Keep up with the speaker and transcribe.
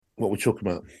What we're talking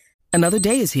about. Another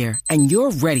day is here, and you're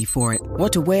ready for it.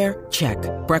 What to wear? Check.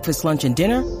 Breakfast, lunch, and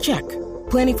dinner? Check.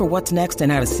 Planning for what's next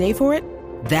and how to save for it?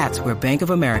 That's where Bank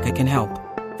of America can help.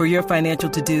 For your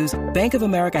financial to-dos, Bank of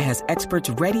America has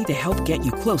experts ready to help get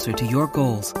you closer to your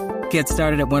goals. Get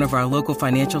started at one of our local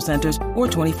financial centers or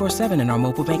 24/7 in our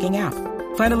mobile banking app.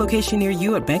 Find a location near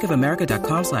you at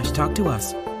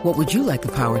bankofamerica.com/talktous. What would you like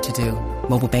the power to do?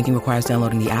 Mobile banking requires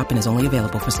downloading the app and is only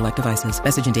available for select devices.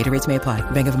 Message and data rates may apply.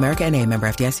 Bank of America N.A., member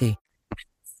FDIC.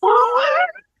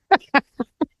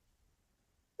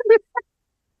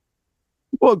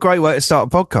 What a great way to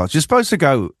start a podcast. You're supposed to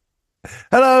go,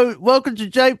 hello, welcome to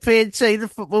JP&T, the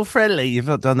football friendly. You've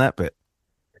not done that bit.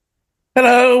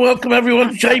 Hello, welcome everyone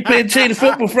to JP&T, the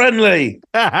football friendly.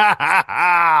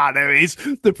 There he is,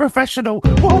 the professional.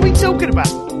 What are we talking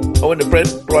about? I went to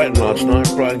Brighton last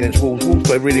night. Brighton against Wolves. Wolves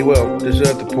played really well.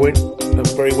 Deserved the point.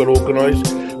 They're very well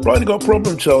organised. Brighton got a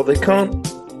problem, Charles. They can't,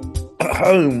 at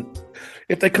home,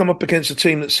 if they come up against a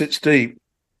team that sits deep,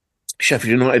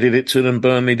 Sheffield United did it to them,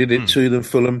 Burnley did it to them,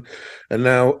 Fulham, and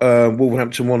now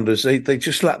Wolverhampton Wanderers. They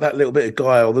just lack that little bit of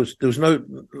guile. There was no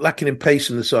lacking in pace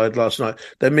in the side last night.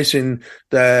 They're missing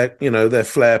their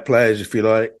flair players, if you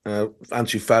like,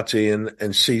 Ansu Fati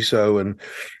and Ciso and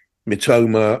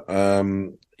Mitoma,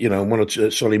 one or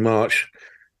two, Solly March.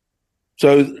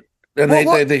 So. And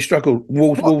they struggled.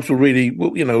 Wolves were really,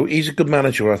 he's a good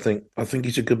manager, I think. I think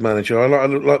he's a good manager. I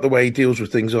like the way he deals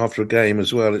with things after a game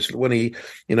as well. It's when he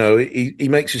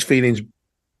makes his feelings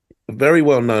very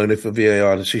well known if a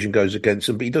VAR decision goes against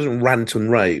him, but he doesn't rant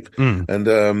and rave.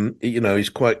 And, he's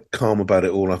quite calm about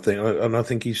it all, I think. And I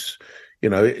think he's,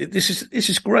 this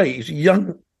is great. He's a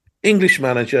young English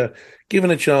manager given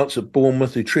a chance at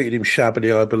Bournemouth, who treated him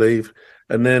shabbily, I believe.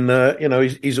 And then,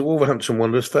 he's at Wolverhampton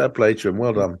Wanderers. Fair play to him.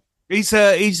 Well done. He's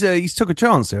took a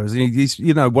chance there. He's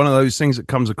one of those things that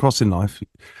comes across in life.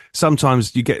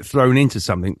 Sometimes you get thrown into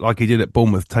something like he did at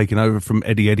Bournemouth, taking over from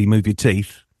Eddie Move Your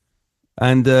Teeth.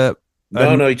 And no,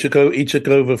 he took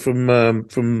over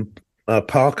from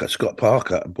Parker, Scott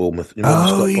Parker at Bournemouth.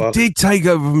 He did take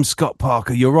over from Scott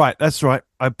Parker. You're right. That's right.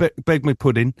 I beg my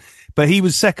pudding, but he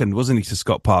was second, wasn't he, to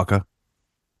Scott Parker?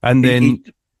 And then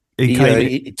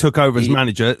he took over as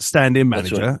manager, stand-in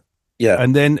manager. Right. Yeah,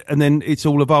 and then it's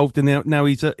all evolved, and now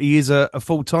he is a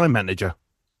full-time manager.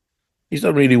 He's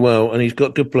done really well, and he's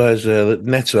got good players there. That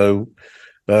Neto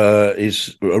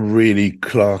is a really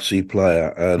classy player,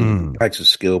 and bags of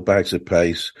skill, bags of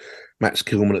pace. Max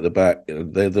Kilman at the back,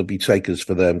 there'll be takers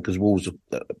for them because Wolves,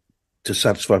 to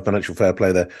satisfy financial fair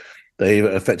play,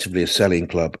 they're effectively a selling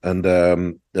club, and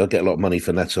they'll get a lot of money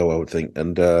for Neto, I would think,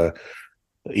 and.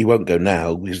 He won't go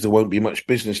now because there won't be much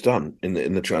business done in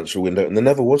the transfer window, and there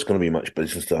never was going to be much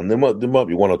business done. There might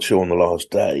be one or two on the last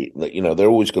day. That they're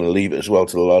always going to leave it as well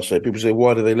to the last day. People say,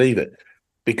 why do they leave it?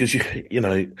 Because you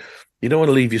don't want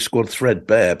to leave your squad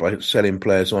threadbare by selling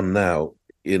players on now.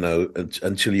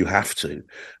 Until you have to,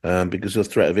 because of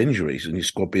the threat of injuries and your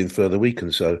squad being further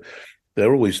weakened. So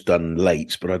they're always done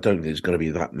late, but I don't think there's going to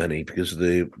be that many because of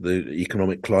the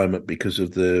economic climate, because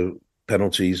of the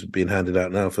penalties being handed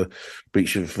out now for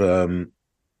breach of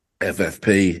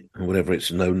FFP or whatever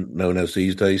it's known as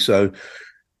these days. So,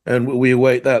 and we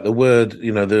await that. The word,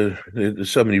 there's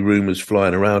so many rumours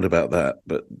flying around about that,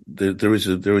 but there is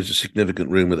a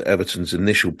significant rumour that Everton's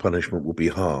initial punishment will be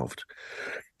halved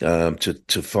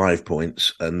to 5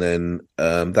 points, and then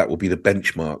that will be the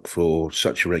benchmark for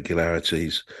such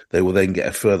irregularities. They will then get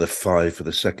a further 5 for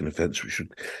the second offence, which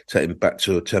would take them back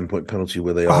to a 10-point penalty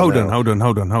where they are now. Hold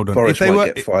on. Forest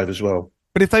might get 5 as well.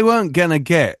 But if they weren't going to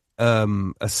get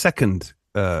a second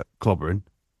clobbering,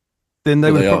 then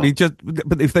they would probably just.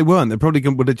 But if they weren't, they probably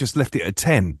would have just left it at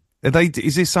 10.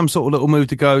 Is this some sort of little move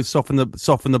to go soften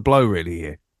the blow really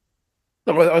here?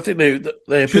 No, I think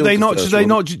they should they not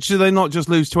just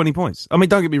lose 20 points? I mean,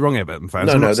 don't get me wrong, Everton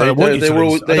fans. I don't want you to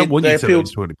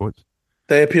lose 20 points.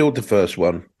 They appealed the first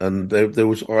one, and there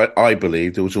was, I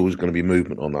believe, there was always going to be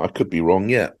movement on that. I could be wrong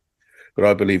yet, but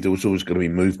I believe there was always going to be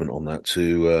movement on that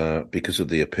because of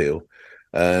the appeal,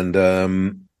 and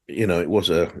it was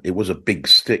a big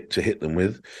stick to hit them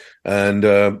with, and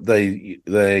they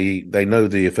know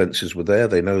the offences were there.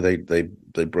 They know they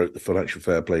broke the financial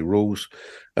fair play rules.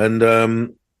 And now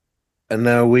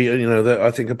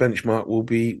I think a benchmark will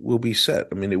be set.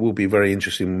 I mean, it will be very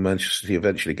interesting when Manchester City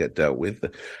eventually get dealt with.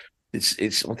 I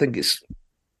think it's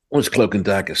almost cloak and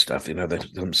dagger stuff.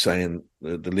 I'm saying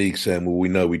the league saying, well, we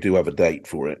know we do have a date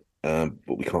for it, but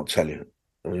we can't tell you.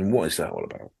 I mean, what is that all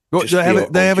about?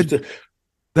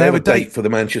 They have a date for the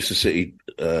Manchester City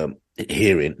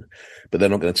hearing, but they're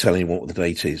not going to tell anyone what the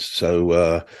date is.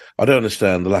 So I don't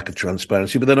understand the lack of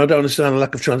transparency, but then I don't understand the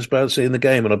lack of transparency in the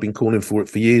game. And I've been calling for it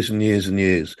for years and years and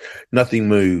years. Nothing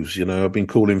moves. I've been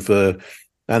calling for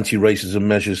anti-racism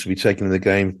measures to be taken in the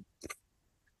game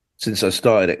since I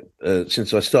started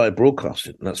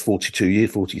broadcasting. And that's 42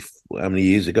 years, how many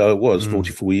years ago it was?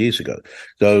 44 years ago.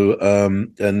 So,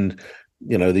 and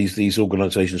these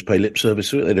organisations pay lip service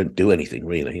to it. They don't do anything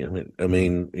really. I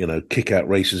mean, kick out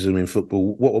racism in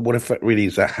football. What effect really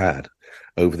has that had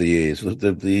over the years?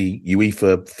 The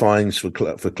UEFA fines for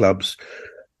clubs,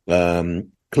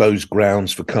 closed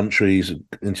grounds for countries,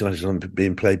 international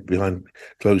being played behind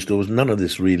closed doors. None of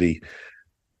this really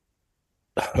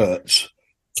hurts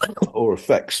or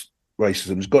affects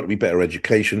racism. There's got to be better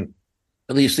education,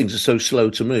 and these things are so slow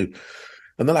to move.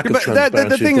 And the lack of transparency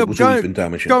the thing has always been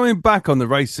damaging. Going back on the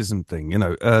racism thing,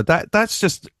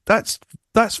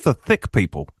 that's for thick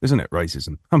people, isn't it?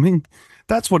 Racism. I mean,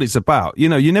 that's what it's about.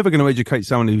 You're never going to educate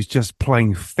someone who's just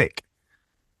plain thick.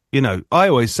 I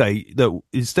always say that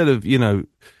instead of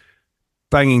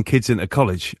banging kids into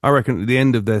college, I reckon at the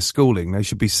end of their schooling they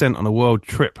should be sent on a world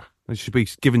trip. They should be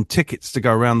given tickets to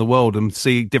go around the world and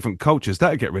see different cultures.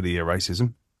 That'd get rid of your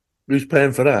racism. Who's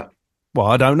paying for that? Well,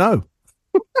 I don't know.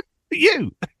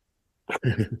 You.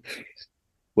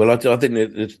 Well, I think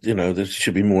that, there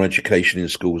should be more education in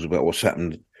schools about what's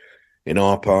happened in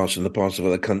our parts and the parts of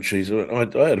other countries. I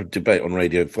had a debate on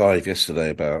Radio 5 yesterday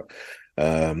about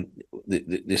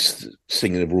this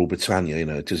singing of Rule Britannia.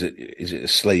 Is it a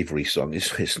slavery song?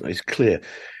 It's clear.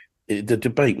 The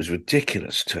debate was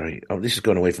ridiculous, Terry. This is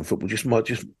going away from football.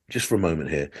 Just for a moment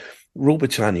here. Rule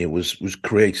Britannia was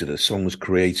created. A song was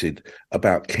created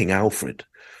about King Alfred.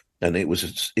 And it was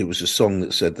a song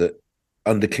that said that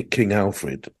under King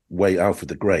Alfred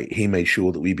the Great, he made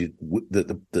sure that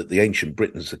that the ancient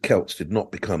Britons, the Celts, did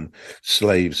not become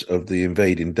slaves of the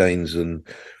invading Danes and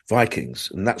Vikings,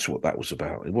 and that's what that was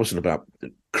about. It wasn't about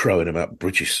crowing about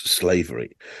British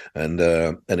slavery, and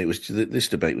it was this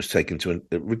debate was taken to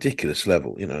a ridiculous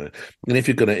level, And if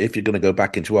you're gonna go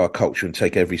back into our culture and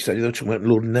take every statue, they're talking about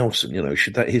Lord Nelson.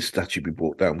 Should his statue be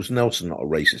brought down? Was Nelson not a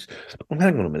racist? Well,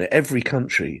 hang on a minute. Every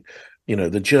country,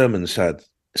 the Germans had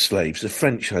slaves, the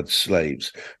French had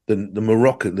slaves,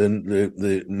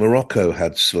 the Morocco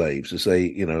had slaves as they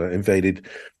invaded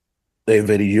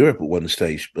Europe at one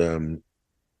stage.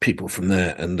 People from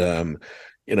there, and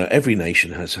every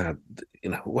nation has had.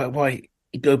 Why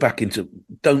go back into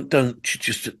don't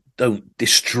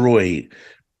destroy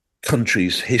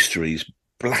countries' histories,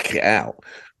 blank it out.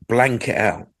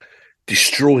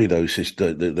 Destroy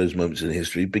those moments in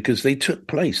history because they took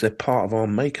place. They're part of our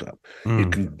makeup. You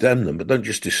condemn them, but don't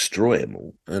just destroy them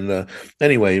all. And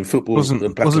anyway, in football,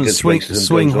 wasn't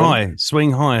swing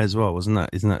high as well? Wasn't that?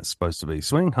 Isn't that supposed to be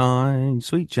swing high,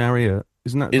 sweet chariot?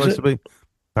 Isn't that supposed to be?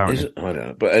 Apparently. Is it? I don't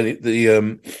know. But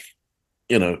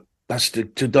that's to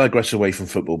digress away from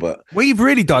football. But we've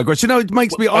really digressed. It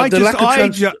makes me.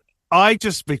 I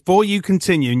just before you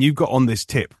continue, and you got on this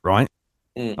tip, right?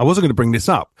 I wasn't going to bring this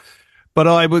up. But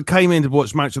I came in to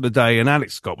watch Match of the Day, and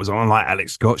Alex Scott was on. I like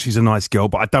Alex Scott. She's a nice girl,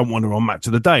 but I don't want her on Match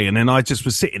of the Day. And then I just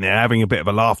was sitting there having a bit of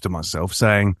a laugh to myself,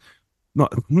 saying,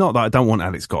 not that I don't want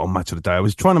Alex Scott on Match of the Day. I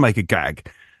was trying to make a gag,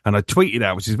 and I tweeted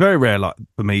out, which is very rare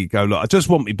for me, go, look, I just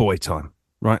want me boy time,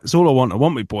 right? That's all I want. I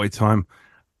want me boy time.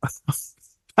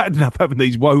 I ended up having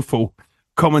these woeful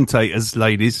commentators,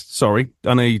 ladies. Sorry.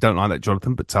 I know you don't like that,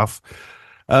 Jonathan, but tough.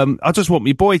 I just want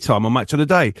me boy time on Match of the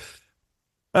Day.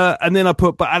 And then I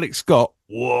put, but Alex Scott,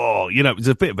 whoa, it was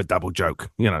a bit of a double joke,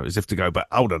 as if to go, but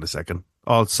hold on a second,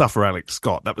 I'll suffer Alex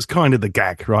Scott. That was kind of the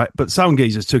gag, right? But some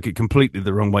geezers took it completely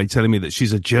the wrong way, telling me that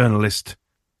she's a journalist.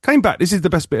 Came back, this is the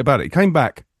best bit about it, came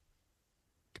back,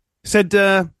 said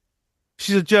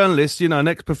she's a journalist, an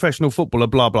ex-professional footballer,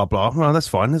 blah, blah, blah. Well, that's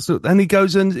fine. And he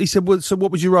goes and he said, well, so what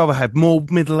would you rather have, more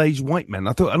middle-aged white men?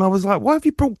 I was like, why have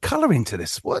you brought colour into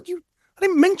this? I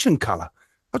didn't mention colour.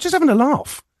 I was just having a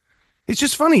laugh. It's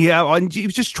just funny, he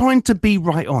was just trying to be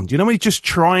right on. Do you know when he's just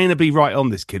trying to be right on,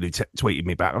 this kid who tweeted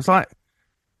me back? I was like,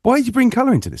 why did you bring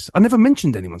colour into this? I never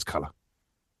mentioned anyone's colour.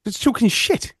 It's talking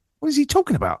shit. What is he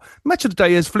talking about? Match of the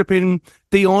Day has flipping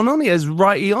Dion on, he has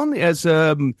Righty on, he has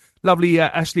lovely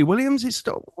Ashley Williams.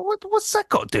 What's that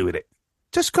got to do with it?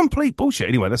 Just complete bullshit.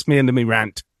 Anyway, that's me ending me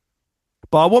rant.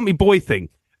 But I want me boy thing.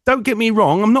 Don't get me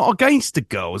wrong, I'm not against the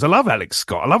girls. I love Alex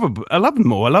Scott. I love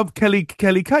them all. I love Kelly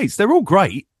Cates. They're all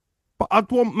great. But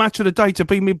I'd want Match of the Day to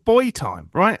be me boy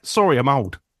time, right? Sorry, I'm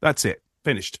old. That's it.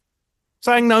 Finished.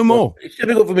 Saying no more. Well, it's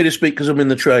difficult for me to speak because I'm in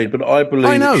the trade, but I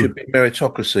believe it should be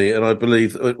meritocracy, and I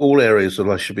believe all areas of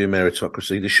life should be a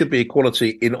meritocracy. There should be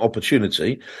equality in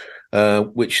opportunity.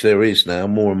 which there is now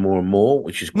more and more and more,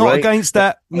 which is great. Not against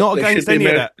that. Not against any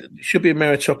of that. It should be a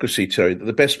meritocracy, Terry. That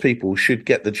the best people should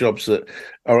get the jobs that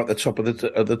are at the top of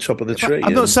the tree.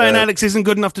 I'm not saying Alex isn't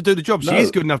good enough to do the job. She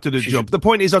is good enough to do the job. The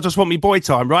point is, I just want me boy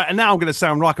time, right? And now I'm going to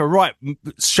sound like a right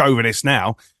chauvinist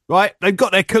now, right? They've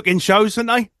got their cooking shows,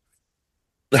 haven't they?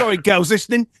 Sorry, girls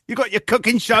listening. You got your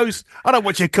cooking shows. I don't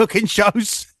watch your cooking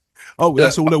shows. Oh,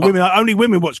 that's all the women. Only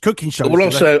women watch cooking shows.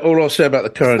 All I'll say about the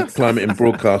current climate in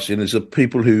broadcasting is that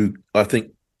people who I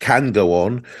think can go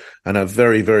on and have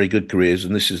very, very good careers,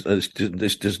 and this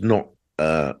does not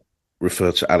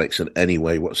refer to Alex in any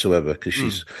way whatsoever, because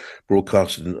she's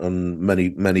broadcasted on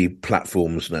many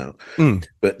platforms now.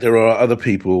 But there are other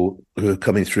people who are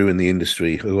coming through in the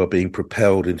industry who are being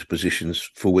propelled into positions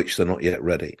for which they're not yet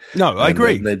ready. No, I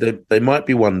agree. They might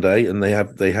be one day, and they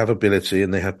have ability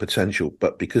and they have potential,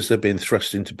 but because they're being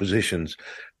thrust into positions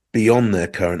beyond their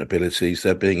current abilities,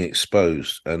 they're being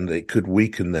exposed, and it could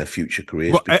weaken their future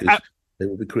careers because they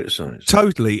will be criticised.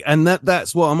 Totally, and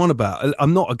that's what I'm on about.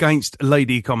 I'm not against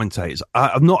lady commentators.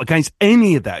 I'm not against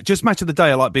any of that. Just match of the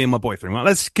day, I like being my boyfriend. Right?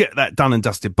 Let's get that done and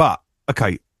dusted. But,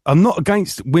 okay, I'm not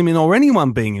against women or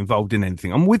anyone being involved in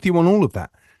anything. I'm with you on all of that.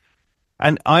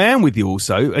 And I am with you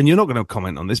also, and you're not going to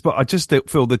comment on this, but I just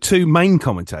feel the two main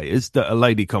commentators that are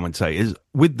lady commentators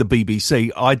with the BBC,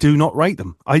 I do not rate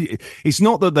them. It's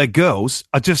not that they're girls.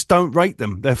 I just don't rate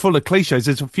them. They're full of cliches.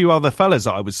 There's a few other fellas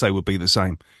that I would say would be the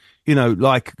same.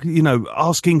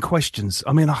 Asking questions.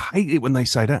 I mean, I hate it when they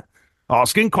say that.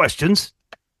 Asking questions.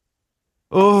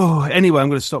 Oh, anyway, I'm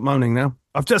going to stop moaning now.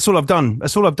 That's all I've done.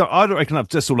 That's all I've done. I don't reckon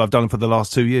that's all I've done for the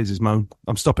last 2 years is moan.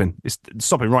 I'm stopping. It's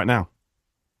stopping right now.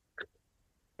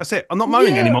 That's it. I'm not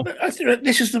moaning anymore. I think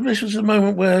this is the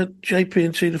moment where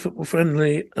JP&T, the Football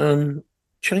Friendly,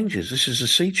 changes. This is a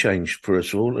sea change for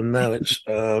us all, and now it's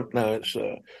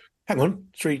hang on,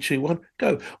 3, 2, 1,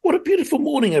 go! What a beautiful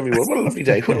morning, everyone! What a lovely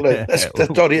day! That's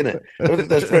Donny, isn't it?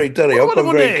 That's very Donny. I've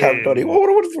got very count Donny. What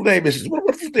a wonderful day, Mrs. What a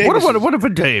wonderful day. What a wonderful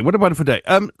day! What a wonderful day!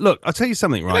 Look, I'll tell you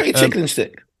something, right? Your tickling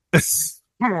stick.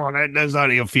 Come on, there's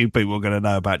only a few people going to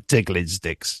know about tickling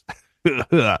sticks.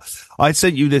 I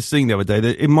sent you this thing the other day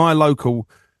that in my local,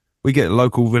 we get a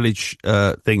local village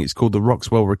thing. It's called the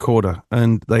Roxwell Recorder,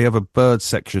 and they have a bird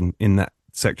section in that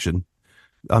section.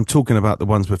 I'm talking about the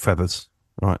ones with feathers.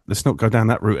 Right, let's not go down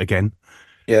that route again.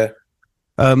 Yeah.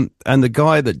 And the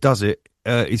guy that does it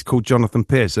is called Jonathan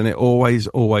Pierce, and it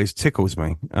always tickles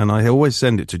me. And I always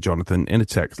send it to Jonathan in a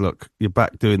text. Look, you're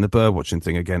back doing the bird watching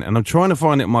thing again. And I'm trying to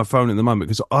find it on my phone at the moment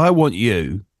because I want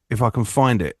you, if I can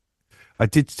find it. I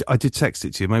did text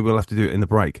it to you. Maybe we'll have to do it in the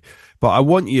break. But I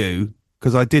want you,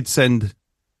 because I did send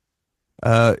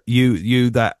you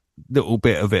that little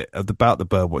bit of it about the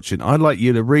bird watching. I'd like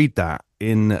you to read that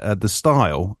in the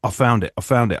style. I found it.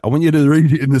 I want you to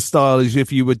read it in the style as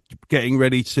if you were getting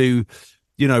ready to,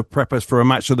 prep us for a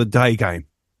match of the day game.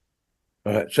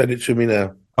 All right, send it to me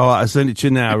now. All right, I send it to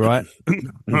you now, right?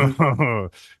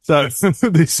 So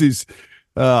this is,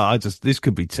 this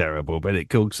could be terrible, but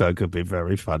it also could be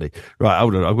very funny. Right,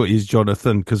 hold on, I've got to use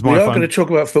Jonathan because we are going to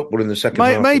talk about football in the second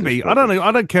half. Maybe I don't know.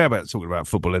 I don't care about talking about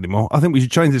football anymore. I think we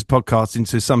should change this podcast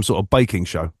into some sort of baking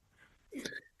show.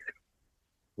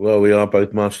 Well, we are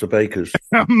both master bakers.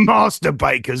 Master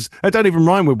bakers. I don't even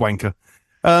rhyme with wanker.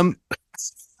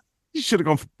 You should have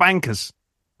gone for bankers.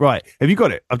 Right. Have you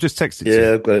got it? I've just texted you.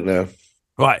 Yeah, I've got it now.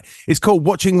 Right. It's called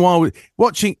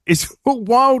It's called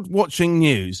Wild Watching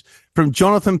News from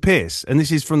Jonathan Pierce. And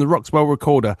this is from the Roxwell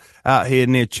Recorder out here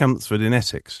near Chelmsford in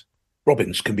Essex.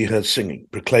 Robins can be heard singing,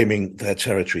 proclaiming their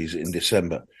territories in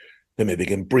December. They may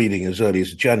begin breeding as early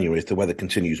as January if the weather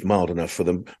continues mild enough for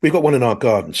them. We've got one in our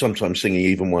garden, sometimes singing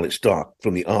even while it's dark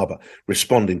from the arbour,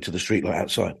 responding to the streetlight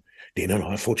outside. Dean and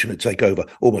I are fortunate to take over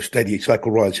almost daily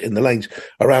cycle rides in the lanes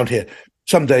around here.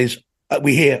 Some days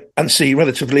we hear and see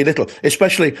relatively little,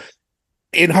 especially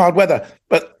in hard weather.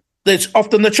 But there's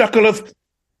often the chuckle of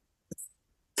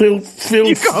field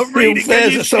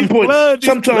fairs at some point,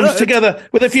 sometimes together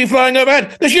with a few flying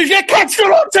overhead. There's usually a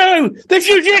kestrel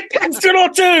or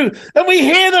two, and we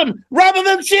hear them rather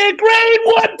than see a green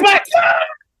woodpecker.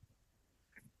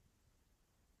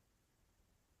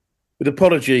 With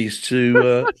apologies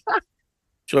to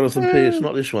Jonathan Pierce,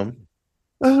 not this one.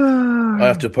 I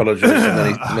have to apologise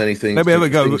for many things. Let me have a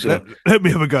go. Let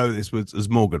me have a go at this as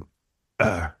Morgan.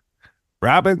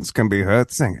 Robins can be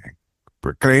heard singing,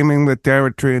 proclaiming the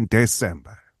territory in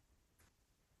December.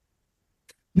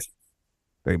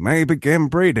 They may begin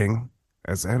breeding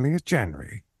as early as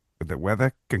January, with the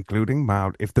weather concluding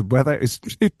mild. If the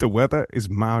weather is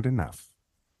mild enough,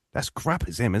 that's crap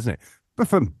as him, isn't it?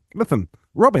 Listen,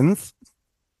 Robins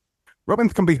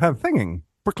can be heard singing,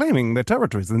 proclaiming their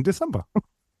territories in December.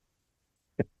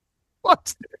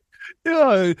 What?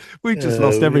 Yeah, we've just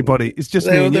lost everybody. It's just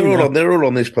me and you now. They're all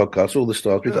on this podcast, all the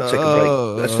stars. We've got to take a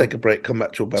break. Let's take a break, come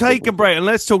back to about Take a break and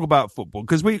let's talk about football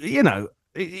because it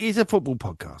is a football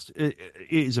podcast. It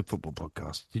is a football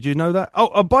podcast. Did you know that?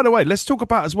 Oh, by the way, let's talk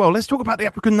about the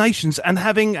African nations and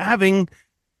having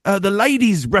the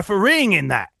ladies refereeing in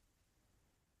that.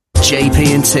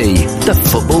 JP&T, the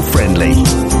football friendly.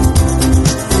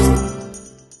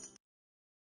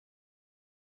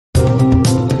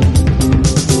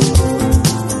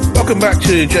 Welcome back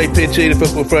to JP&T, the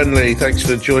football friendly. Thanks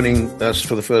for joining us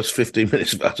for the first 15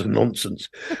 minutes of utter nonsense.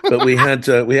 But we had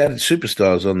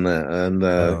superstars on there, and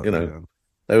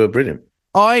they were brilliant.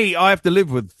 I have to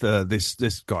live with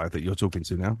this guy that you're talking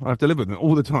to now. I have to live with him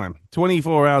all the time,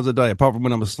 24 hours a day, apart from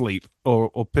when I'm asleep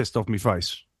or pissed off my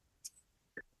face.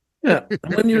 Yeah,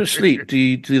 and when you're asleep,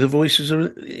 do the voices?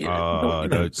 I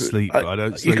don't sleep. I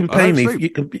don't sleep. You can pay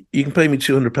me. You can pay me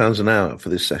 £200 an hour for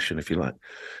this session if you like.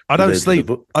 I don't sleep.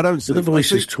 I don't sleep. Do the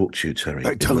voices talk to you, Terry?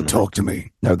 They don't talk to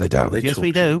me. No, they don't. Yes,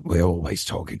 we do. We're always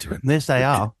talking to him. Yes, they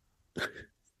are.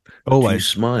 Always. Do you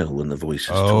smile when the voices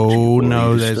talk to you? Oh,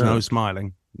 no, there's no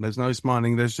smiling. There's no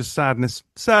smiling. There's just sadness.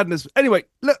 Sadness. Anyway,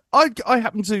 look, I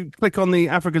happened to click on the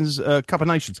Africans Cup of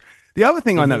Nations. The other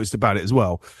thing I noticed about it as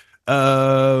well,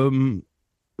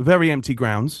 very empty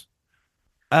grounds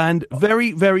and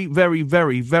very, very, very,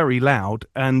 very, very loud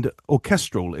and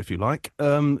orchestral, if you like,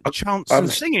 chants and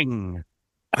singing.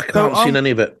 I can't see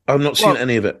any of it. I've not seen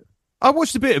any of it. I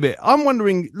watched a bit of it. I'm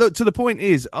wondering, look, to the point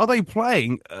is, are they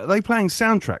playing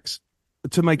soundtracks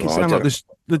to make it sound like this?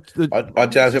 I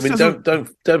doubt it. I mean,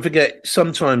 don't forget,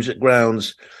 sometimes at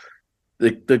grounds,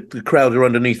 the crowd are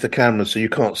underneath the cameras, so you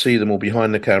can't see them, or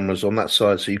behind the cameras on that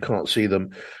side, so you can't see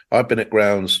them. I've been at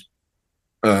grounds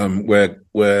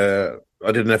where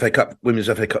I did an women's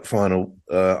FA Cup final.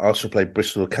 Arsenal played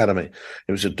Bristol Academy.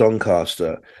 It was at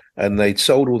Doncaster, and they'd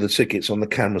sold all the tickets on the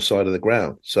camera side of the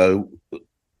ground. So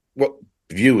what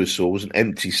viewers saw was an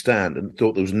empty stand and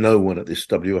thought there was no one at this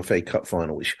WFA Cup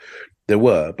final, which there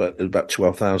were, but there was about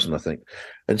 12,000, I think.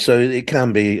 And so it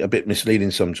can be a bit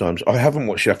misleading sometimes. I haven't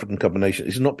watched the African Cup of Nations.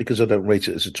 It's not because I don't rate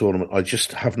it as a tournament. I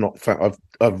just have not found.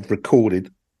 I've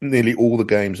recorded nearly all the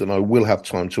games, and I will have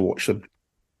time to watch them.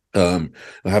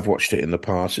 I have watched it in the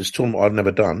past. It's a tournament I've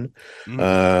never done.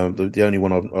 The only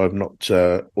one I've not.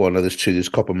 No, there's two. There's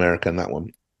Copa America and that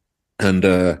one.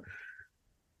 And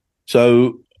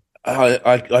so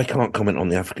I can't comment on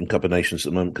the African Cup of Nations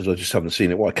at the moment because I just haven't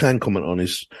seen it. What I can comment on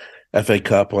is FA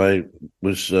Cup. I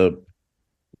was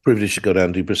privileged to go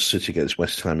down to Bristol City against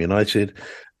West Ham United,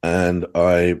 and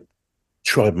I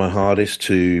tried my hardest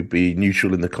to be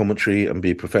neutral in the commentary and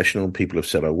be professional. People have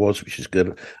said I was, which is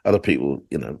good. Other people,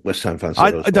 West Ham fans.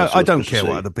 I don't care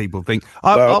what other people think.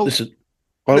 I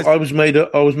was made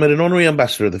an honorary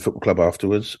ambassador of the football club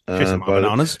afterwards by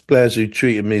players who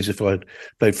treated me as if I'd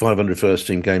played 500 first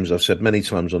team games. I've said many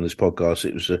times on this podcast,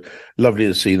 it was lovely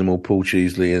to see them all: Paul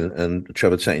Cheesley and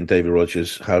Trevor Tatting, David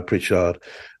Rogers, Howard Pritchard,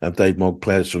 Dave Mogg,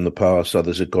 players from the past.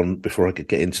 Others had gone before I could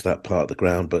get into that part of the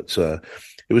ground, but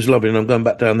it was lovely. And I'm going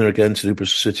back down there again to do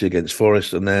Bristol City against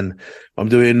Forest, and then I'm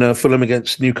doing Fulham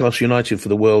against Newcastle United for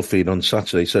the World Feed on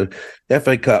Saturday. So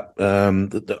FA Cup,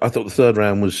 I thought the third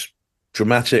round was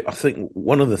dramatic. I think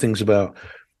one of the things about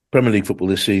Premier League football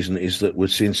this season is that we're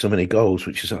seeing so many goals,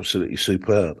 which is absolutely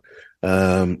superb.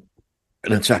 And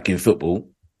attacking football,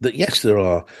 that yes, there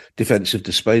are defensive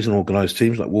displays and organised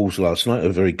teams like Wolves last night are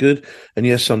very good. And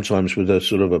yes, sometimes with a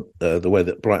sort of the way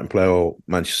that Brighton play or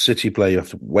Manchester City play, you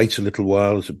have to wait a little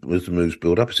while as the moves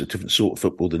build up. It's a different sort of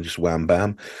football than just wham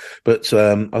bam. But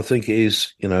I think it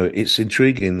is, it's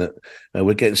intriguing that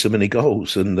we're getting so many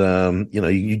goals, and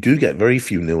you do get very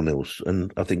few 0-0s,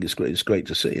 and I think it's great. It's great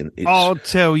to see. And I'll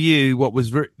tell you what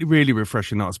was really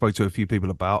refreshing that I spoke to a few people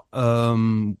about.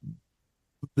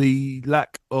 The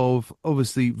lack of,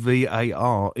 obviously,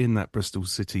 VAR in that Bristol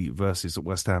City versus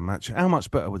West Ham match. How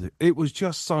much better was it? It was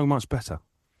just so much better.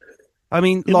 I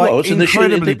mean,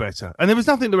 incredibly better. And there was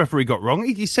nothing the referee got wrong.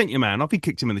 He sent your man off. He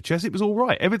kicked him in the chest. It was all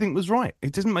right. Everything was right.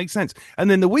 It doesn't make sense.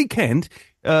 And then the weekend,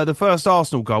 the first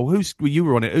Arsenal goal, you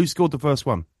were on it. Who scored the first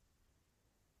one?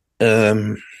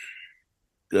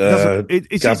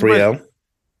 Gabriel.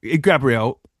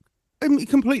 Gabriel. He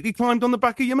completely climbed on the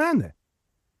back of your man there.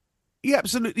 He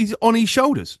absolutely is on his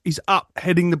shoulders. He's up,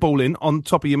 heading the ball in on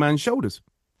top of your man's shoulders.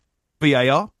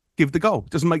 VAR, give the goal.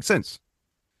 Doesn't make sense.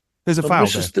 There's a foul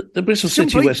there. The Bristol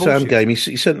City West Ham game, he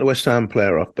sent the West Ham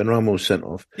player off. Ben Ramo was sent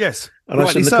off. Yes. And I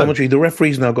said in the commentary, the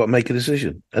referee's now got to make a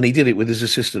decision. And he did it with his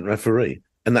assistant referee.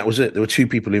 And that was it. There were 2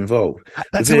 people involved.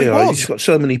 That's how it was. You just got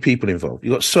so many people involved.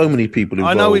 You got so many people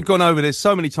involved. I know we've gone over this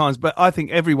so many times, but I think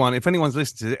if anyone's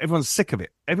listening to it, everyone's sick of it.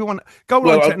 Goal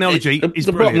line technology is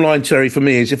the brilliant. bottom line, Terry, for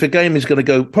me is if a game is going to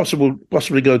go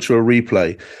possibly go to a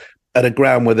replay at a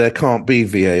ground where there can't be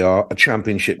VAR, a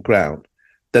championship ground,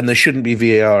 then there shouldn't be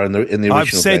VAR in the original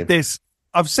game.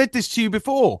 I've said this to you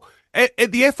before.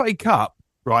 At the FA Cup,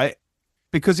 right?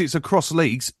 Because it's across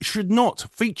leagues, should not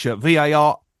feature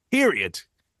VAR. Period.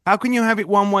 How can you have it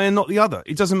one way and not the other?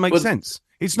 It doesn't make sense.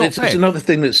 It's not fair. It's another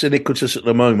thing that's iniquitous at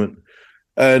the moment,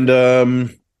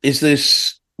 and is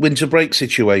this winter break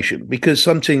situation, because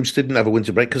some teams didn't have a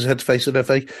winter break because they had to face an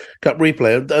FA Cup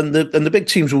replay, and the big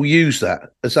teams will use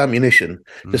that as ammunition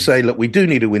to say, look, we do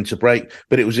need a winter break,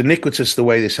 but it was iniquitous the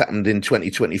way this happened in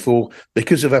 2024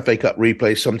 because of FA Cup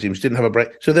replays. Some teams didn't have a break,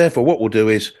 so therefore what we'll do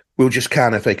is we'll just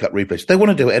can FA Cup replays. They want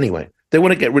to do it anyway. They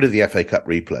want to get rid of the FA Cup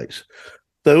replays.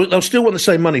 They'll still want the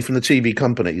same money from the TV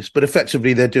companies, but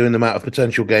effectively they're doing them out of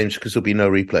potential games because there'll be no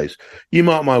replays. You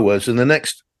mark my words, in the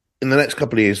next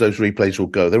couple of years, those replays will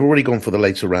go. They've already gone for the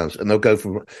later rounds, and they'll go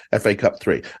for FA Cup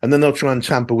 3. And then they'll try and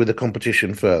tamper with the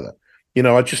competition further.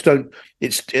 I just don't.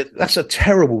 That's a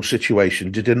terrible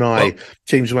situation to deny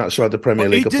teams from outside the Premier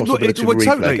League a possibility of a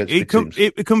replay against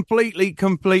big teams.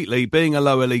 Completely, being a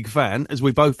lower league fan, as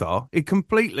we both are, it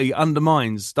completely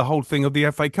undermines the whole thing of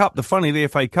the FA Cup. The funny of the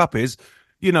FA Cup is,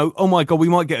 oh my God, we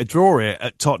might get a draw here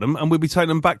at Tottenham and we'll be taking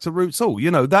them back to Roots Hall.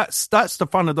 That's the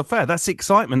fun of the fair. That's the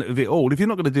excitement of it all. If you're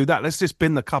not going to do that, let's just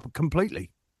bin the cup completely.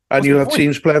 And you'll have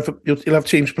teams playing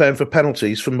for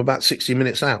penalties from about 60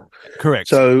 minutes out. Correct.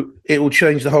 So it will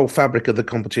change the whole fabric of the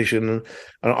competition. And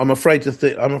I'm afraid to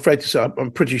say I'm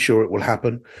pretty sure it will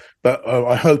happen, but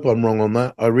I hope I'm wrong on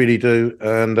that. I really do.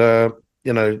 And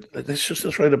let's just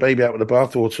throw the baby out with the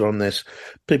bathwater on this.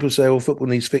 People say, football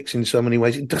needs fixing in so many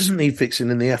ways. It doesn't need fixing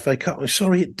in the FA Cup. I'm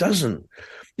sorry, it doesn't.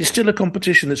 It's still a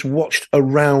competition that's watched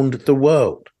around the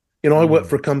world. I work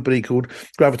for a company called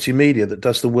Gravity Media that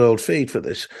does the world feed for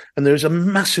this, and there is a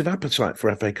massive appetite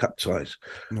for FA Cup ties,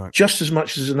 just as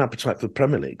much as an appetite for the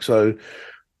Premier League. So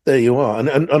there you are.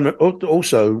 And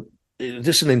also, this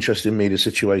is an interesting media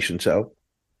situation, Tel.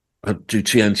 Do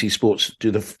TNT Sports do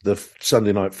the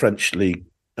Sunday night French League,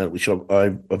 which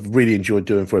I've really enjoyed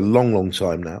doing for a long, long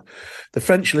time now. The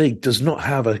French League does not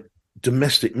have a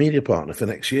domestic media partner for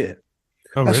next year.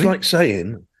 Oh, That's really? like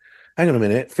saying, hang on a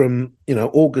minute, from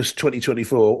August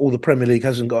 2024, all the Premier League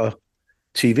hasn't got a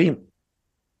TV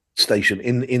station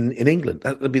in England.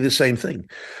 That would be the same thing.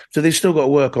 So they've still got to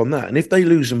work on that. And if they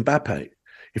lose Mbappe,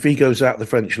 if he goes out of the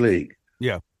French League,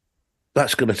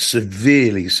 that's going to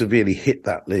severely, severely hit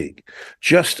that league.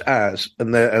 Just as,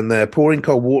 and they're pouring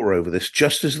cold water over this,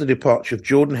 just as the departure of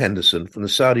Jordan Henderson from the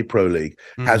Saudi Pro League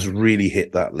has really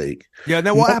hit that league. Yeah.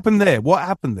 Now, what happened there? Well,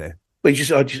 I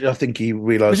think he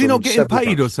realised. Was he not getting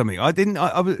paid or something? I didn't.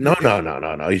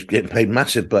 No. He's getting paid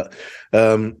massive, but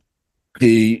I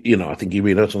think he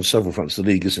realised on several fronts the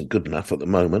league isn't good enough at the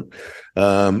moment,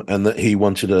 and that he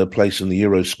wanted a place in the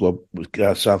Euro squad with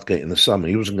Southgate in the summer.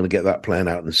 He wasn't going to get that playing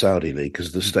out in the Saudi league because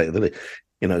of the state of the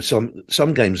league.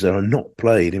 Some games there are not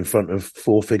played in front of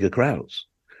 4-figure crowds.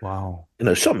 Wow.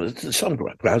 Some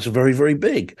crowds are very, very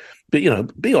big. But,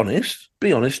 be honest.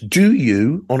 Do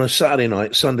you, on a Saturday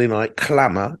night, Sunday night,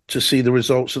 clamour to see the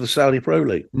results of the Saudi Pro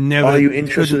League? Never. Are you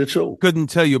interested at all? Couldn't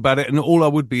tell you about it. And all I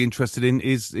would be interested in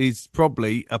is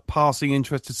probably a passing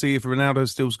interest to see if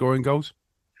Ronaldo's still scoring goals.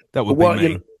 That would be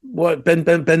me.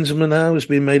 Benzema now has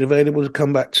been made available to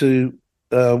come back to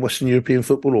Western European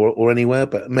football or anywhere,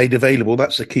 but made available.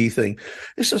 That's the key thing.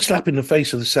 It's a slap in the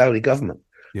face of the Saudi government.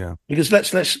 Yeah, because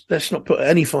let's not put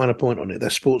any finer point on it. They're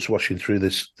sports washing through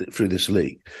this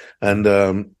league, and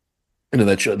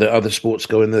the other sports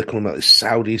go in there calling about this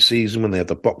Saudi season when they have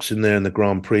the boxing there and the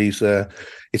Grand Prix there.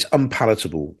 It's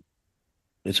unpalatable.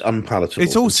 It's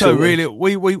also really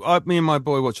me and my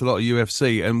boy watch a lot of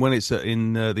UFC, and when it's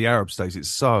in the Arab states, it's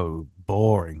so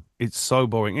boring. It's so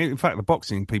boring. In fact, the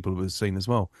boxing people have seen as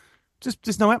well.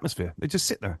 Just no atmosphere. They just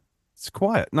sit there. It's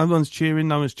quiet. No one's cheering.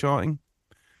 No one's chanting.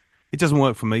 It doesn't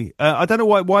work for me. I don't know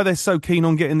why they're so keen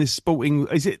on getting this sporting.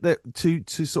 Is it that to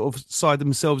sort of side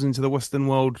themselves into the Western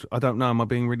world? I don't know. Am I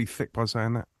being really thick by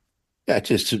saying that? Yeah, it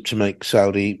is to make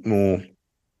Saudi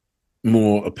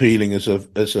more appealing as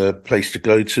a place to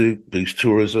go to, boost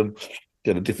tourism,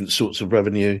 get a different sorts of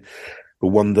revenue. But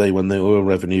one day when the oil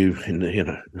revenue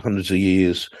in hundreds of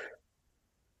years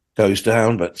goes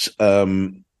down, but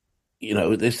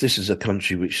this is a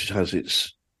country which has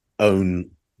its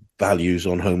own values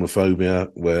on homophobia,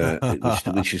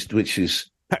 which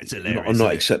is That's hilarious.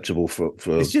 Not acceptable for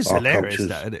it's just our hilarious, cultures.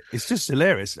 that, isn't it? It's just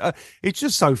hilarious. It's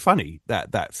just so funny,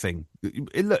 that thing.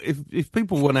 Look, if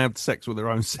people want to have sex with their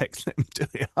own sex, let them do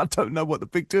it. I don't know what the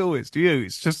big deal is to you.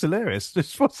 It's just hilarious.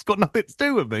 It's got nothing to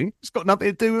do with me. It's got nothing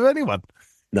to do with anyone.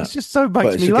 No, it's just so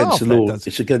makes me laugh. The law.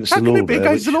 It's against How the law. It be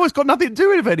against the law? It's got nothing to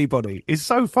do with anybody. It's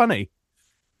so funny.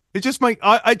 It just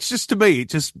it's just, to me,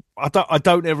 I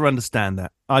don't ever understand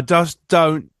that. I just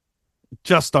don't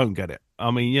get it.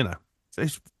 I mean,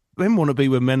 men want to be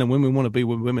with men and women want to be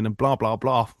with women and blah, blah,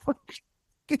 blah.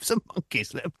 Give some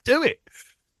monkeys. Let them do it.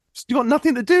 It's got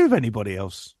nothing to do with anybody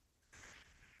else.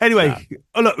 Anyway,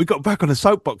 look, we got back on the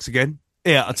soapbox again.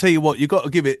 Yeah, I'll tell you what, you got to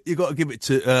give it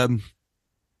to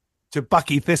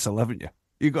Bucky Thistle, haven't you?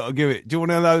 You got to give it. Do you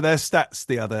want to know their stats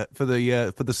for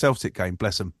the Celtic game?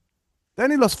 Bless them. They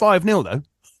only lost 5-0 though.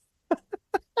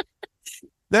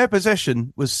 Their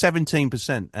possession was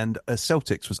 17% and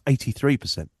Celtic's was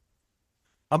 83%.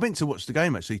 I meant to watch the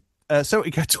game, actually.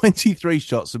 Celtic had 23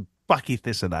 shots and Bucky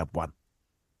Thistle had 1.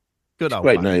 Good old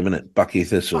Great Bucky. name, isn't it? Bucky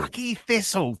Thistle. Bucky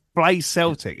Thistle plays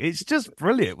Celtic. It's just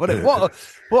brilliant. What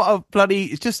a bloody...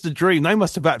 It's just a dream. They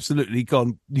must have absolutely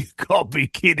gone, you've got to be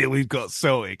kidding, we've got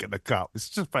Celtic in the cup. It's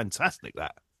just fantastic,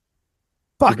 that.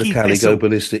 Bucky Thistle.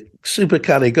 Super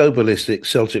Cali, go ballistic.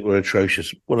 Celtic were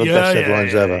atrocious. One of the best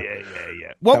headlines ever. Yeah.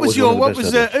 What was the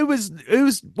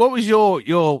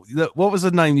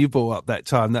name you brought up that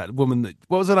time? That woman,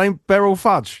 what was her name? Beryl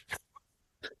Fudge.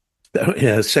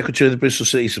 Yeah, secretary of the Bristol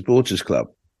City Supporters Club.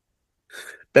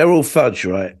 Beryl Fudge,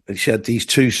 right? And she had these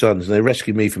 2 sons, and they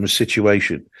rescued me from a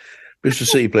situation. Bristol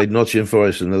City played Nottingham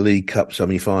Forest in the League Cup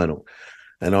semi-final.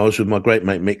 And I was with my great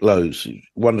mate Mick Lowe's,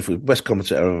 wonderful, best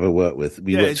commentator I've ever worked with.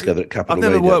 We worked together at Capital Radio.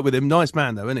 I've never worked with him. Nice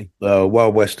man, though, isn't he?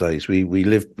 Wild West days. We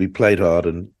played hard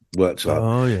and worked hard.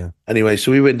 Oh, yeah. Anyway,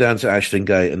 so we went down to Ashton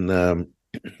Gate, and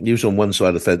he was on one side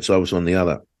of the fence, I was on the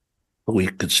other. We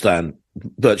could stand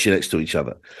virtually next to each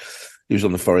other. He was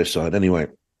on the Forest side. Anyway,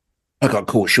 I got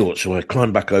caught short, so I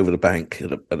climbed back over the bank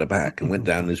at the back and went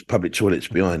down. There's public toilets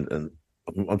behind, and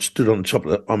I'm stood on top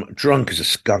of I'm drunk as a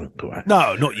skunk, right?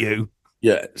 No, not you.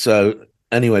 Yeah, so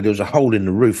anyway, there was a hole in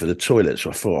the roof of the toilet,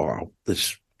 so I thought,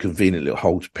 this convenient little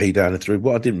hole to pee down through.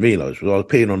 What I didn't realise was I was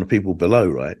peeing on the people below,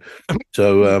 right?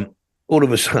 So all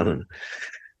of a sudden,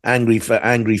 angry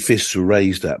fists were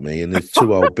raised at me, and there's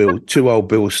two old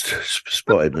Bills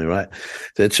spotted me, right?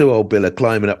 So 2 old Bill are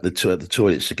climbing up the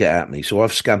toilets to get at me, so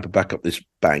I've scampered back up this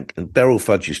bank, and Beryl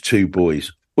Fudge's 2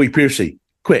 boys, "Oi, Piercy,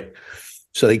 quick!"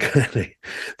 So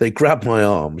they grabbed my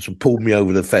arms and pulled me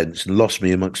over the fence and lost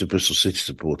me amongst the Bristol City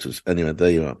supporters. Anyway,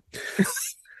 there you are.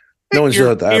 No one's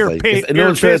heard that, have they? No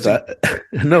one's heard that.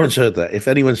 No one's heard that. If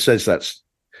anyone says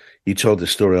you told the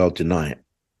story, I'll deny it.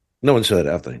 No one's heard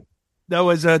it, have they? No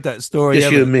one's heard that story.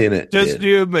 Just you and me, innit? Just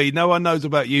you and me. No one knows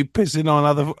about you pissing on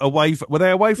other away. Were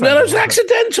they away fans? No, it was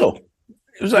accidental.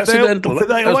 It was accidental.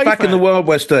 I was back in the Wild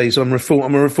West days. I'm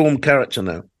a reformed character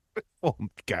now.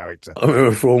 Reformed character. I'm a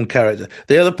reformed character.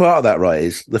 The other part of that, right,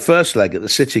 is the first leg at the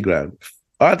City Ground.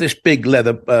 I had this big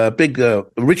leather,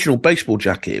 original baseball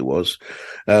jacket. It was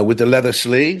with the leather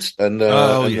sleeves and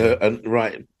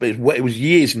right. But it was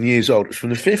years and years old. It's from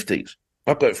the 50s.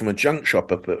 I got it from a junk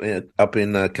shop up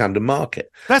in Camden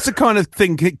Market. That's the kind of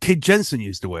thing Kid Jensen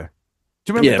used to wear.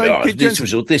 Do you remember? Yeah, this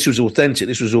was authentic.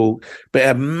 This was all, but it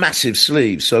had massive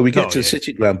sleeves. So we get to the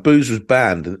City Ground. Booze was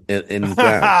banned in the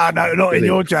ground. No, not in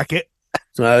your jacket.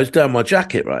 So I was down my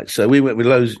jacket, right? So we went with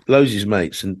Lowe's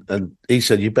mates, and he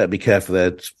said, "You better be careful.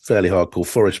 They're fairly hardcore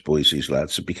Forest boys, these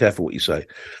lads. So be careful what you say."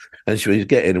 And so we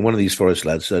get in, and one of these Forest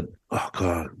lads said, "Oh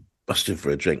God, busting for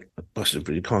a drink.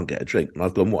 You can't get a drink." And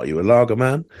I've gone, "What? Are you a lager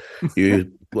man?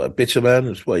 You a bitter man?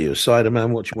 What? Are you a cider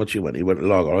man? What you went?" He went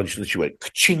lager. I just literally went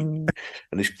ka-ching,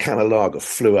 and this can of lager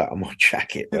flew out of my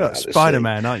jacket. You're like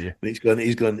Spider-Man, aren't you? And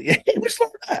he's gone. Yeah, it was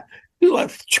like that. It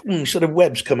was like sort of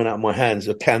webs coming out of my hands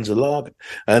of cans of lager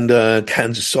and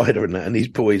cans of cider and that. And these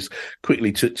boys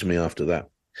quickly took to me after that.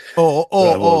 Or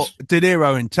De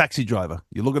Niro in Taxi Driver.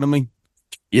 You looking at me?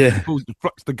 Yeah. He pulls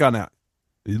the gun out.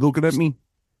 Are you looking at me?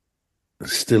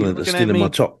 It's still in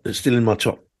my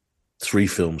top 3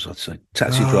 films, I'd say.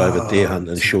 Taxi Driver, Deer Hunt,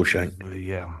 and Shawshank.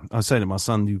 Yeah. I was saying to my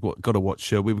son, you've got to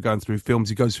watch. We were going through films.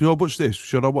 He goes, "Should I watch this?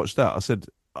 Should I watch that?" I said,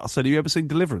 "Have you ever seen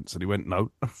Deliverance?" And he went,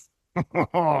 "No."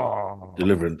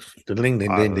 Deliverance. Ding, ding,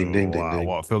 ding, ding, ding, ding.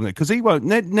 What a film! Because he won't.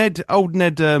 Old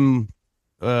Ned.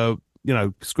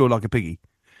 Squeal like a piggy.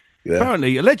 Yeah.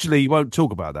 Apparently, allegedly, he won't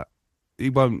talk about that. He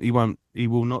won't. He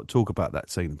will not talk about that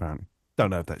scene. Apparently, don't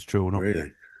know if that's true or not.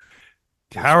 Really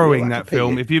harrowing, that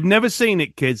film. If you've never seen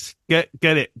it, kids, get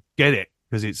it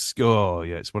because it's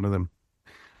it's one of them.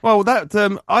 Well,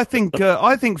 I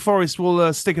think Forest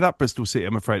will stick it up Bristol City,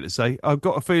 I'm afraid to say. I've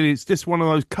got a feeling it's just one of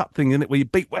those cup things, isn't it, where you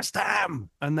beat West Ham,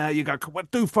 and now you go, well,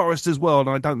 do Forest as well, and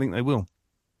I don't think they will.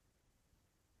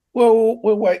 Well,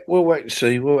 we'll wait and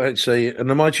see. And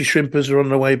the Mighty Shrimpers are on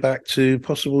their way back to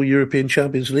possible European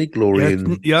Champions League glory.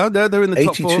 Yeah, they're in the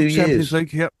top 4 years. Champions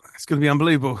League. Yep, it's going to be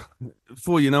unbelievable.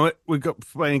 Before you know it, we've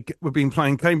been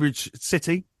playing Cambridge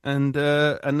City, and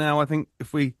now I think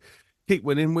if we keep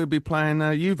winning, we'll be playing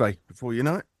Juve before you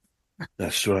know it.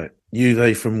 That's right.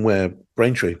 Juve from where?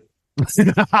 Braintree.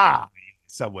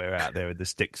 Somewhere out there in the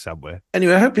sticks somewhere.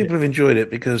 Anyway, I hope people have enjoyed it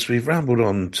because we've rambled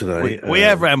on today. We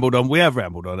have rambled on,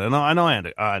 and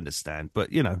I understand, but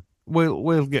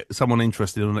we'll get someone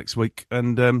interested on next week,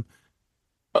 and I've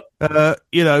got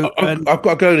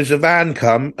to go. There's a van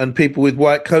come, and people with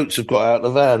white coats have got out of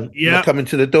the van. Yeah, they're coming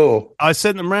to the door. I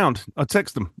sent them round. I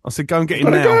text them. I said, "Go and get in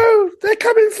now." Go. They're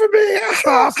coming for me.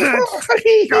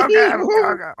 Go get them.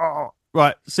 Oh.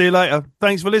 Right, see you later.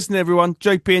 Thanks for listening, everyone.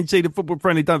 JPNC, the Football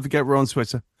Friendly. Don't forget we're on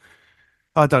Twitter.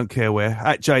 I don't care where.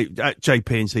 At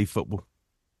JPNC Football.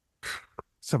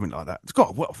 Something like that. It's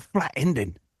got what a flat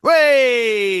ending.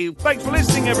 Hey! Thanks for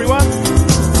listening, everyone.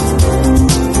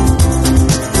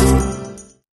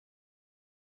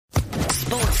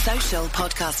 Sports Social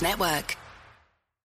Podcast Network.